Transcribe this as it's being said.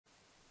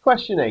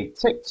Question 8.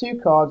 Tick 2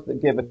 cards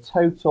that give a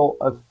total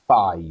of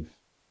 5.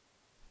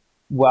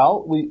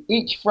 Well,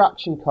 each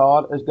fraction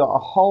card has got a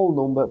whole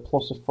number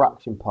plus a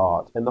fraction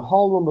part, and the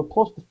whole number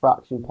plus the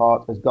fraction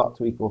part has got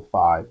to equal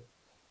 5.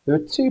 There are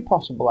 2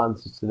 possible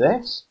answers to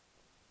this.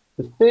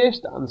 The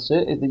first answer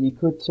is that you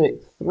could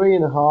take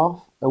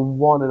 3.5 and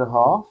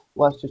 1.5.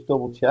 Let's just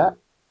double check.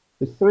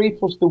 The 3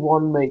 plus the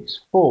 1 makes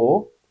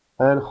 4,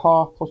 and then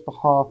half plus the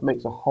half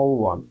makes a whole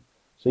 1.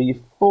 So your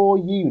 4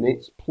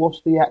 units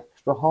plus the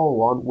extra whole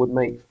 1 would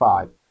make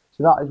 5.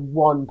 So that is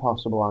one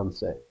possible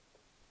answer.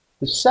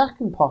 The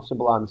second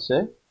possible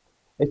answer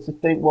is to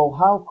think, well,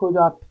 how could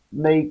I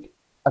make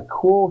a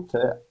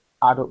quarter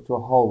add up to a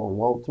whole 1?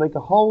 Well, to make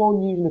a whole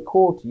 1 using a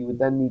quarter, you would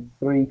then need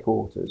 3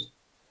 quarters.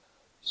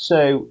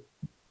 So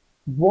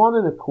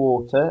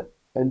 1.25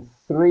 and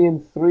 3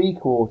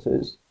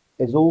 3/4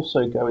 is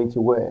also going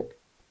to work,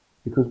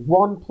 because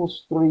 1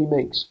 plus 3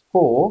 makes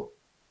 4,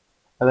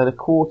 and then a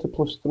quarter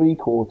plus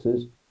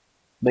 3/4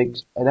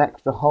 makes an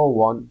extra whole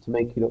 1 to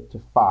make it up to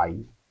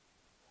 5.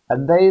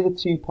 And they are the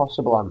 2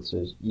 possible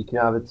answers. You can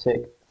either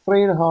tick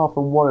 3.5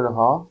 and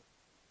 1.5,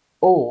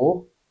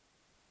 or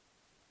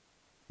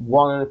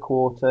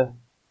 1.25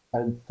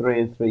 and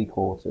 3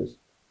 3/4.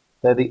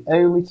 They're the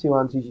only 2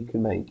 answers you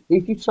can make.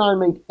 If you try and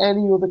make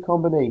any other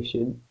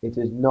combination, it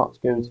is not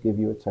going to give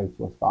you a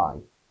total of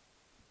 5.